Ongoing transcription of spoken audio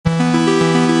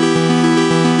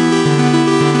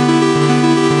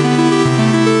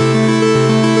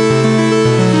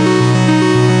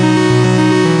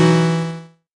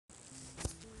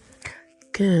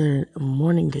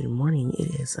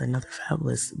is another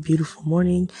fabulous, beautiful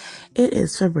morning. It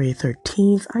is February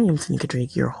 13th. I am Tanika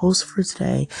Drake, your host for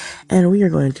today, and we are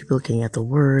going to be looking at the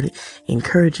word,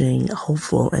 encouraging,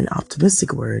 hopeful, and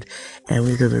optimistic word, and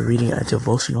we're going to be reading a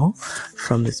devotional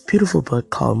from this beautiful book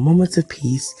called Moments of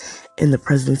Peace in the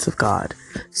Presence of God.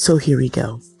 So here we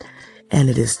go, and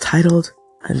it is titled,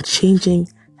 Unchanging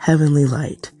Heavenly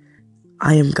Light.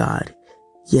 I am God.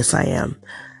 Yes, I am.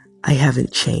 I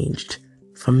haven't changed.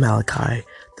 From Malachi,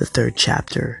 the 3rd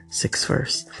chapter, 6th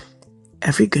verse.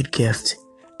 Every good gift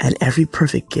and every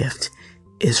perfect gift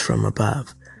is from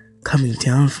above, coming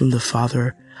down from the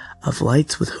Father of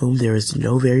lights, with whom there is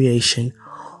no variation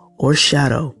or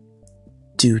shadow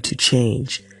due to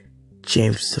change.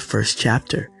 James, the 1st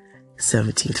chapter,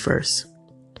 17th verse.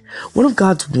 One of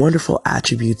God's wonderful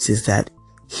attributes is that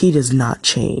He does not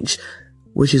change,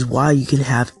 which is why you can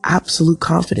have absolute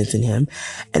confidence in Him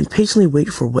and patiently wait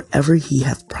for whatever He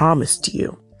has promised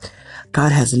you.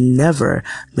 God has never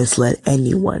misled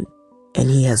anyone, and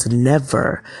He has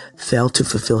never failed to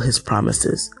fulfill His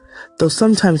promises. Though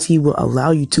sometimes He will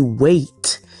allow you to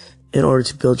wait in order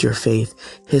to build your faith,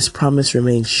 His promise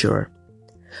remains sure.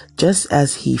 Just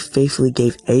as He faithfully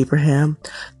gave Abraham,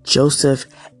 Joseph,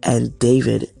 and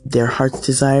David their heart's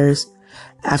desires,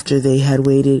 after they had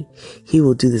waited, He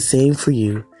will do the same for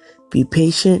you. Be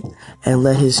patient and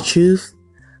let His truth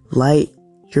light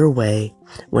your way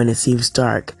when it seems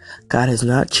dark. God has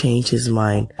not changed His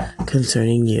mind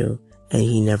concerning you, and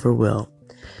He never will.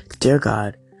 Dear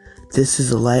God, this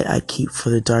is the light I keep for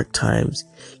the dark times.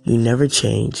 You never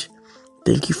change.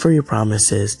 Thank you for your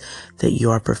promises that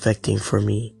you are perfecting for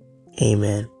me.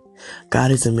 Amen. God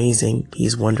is amazing.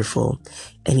 He's wonderful,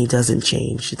 and He doesn't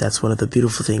change. That's one of the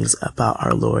beautiful things about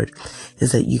our Lord,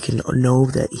 is that you can know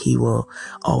that He will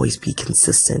always be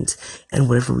consistent. And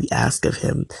whatever we ask of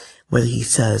Him, whether He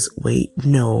says, wait,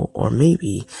 no, or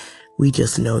maybe, we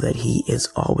just know that He is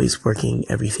always working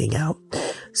everything out.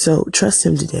 So trust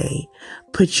Him today.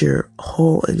 Put your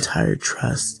whole entire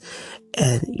trust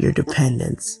and your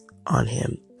dependence on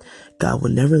Him. God will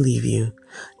never leave you,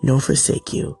 nor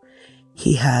forsake you.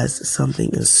 He has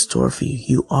something in store for you.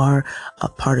 You are a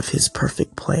part of His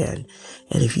perfect plan.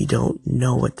 And if you don't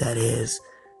know what that is,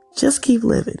 just keep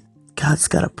living. God's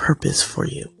got a purpose for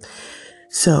you.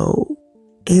 So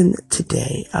in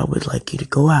today, I would like you to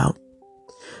go out,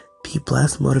 be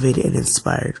blessed, motivated, and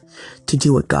inspired to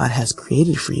do what God has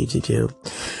created for you to do.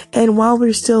 And while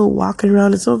we're still walking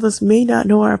around, and some of us may not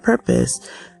know our purpose,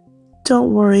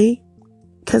 don't worry,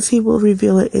 because He will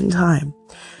reveal it in time.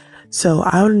 So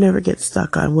I would never get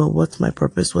stuck on, well, what's my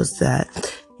purpose? Was that,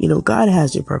 God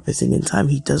has your purpose, and in time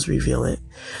He does reveal it.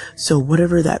 So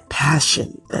whatever that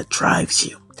passion that drives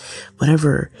you,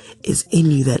 whatever is in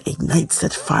you that ignites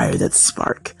that fire, that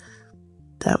spark,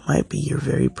 that might be your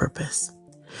very purpose.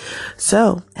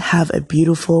 So have a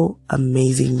beautiful,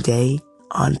 amazing day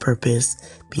on purpose.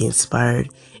 Be inspired.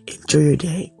 Enjoy your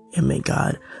day, and may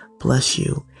God bless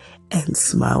you and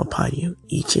smile upon you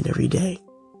each and every day.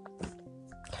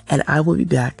 And I will be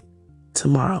back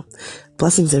tomorrow.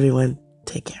 Blessings, everyone.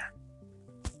 Take care.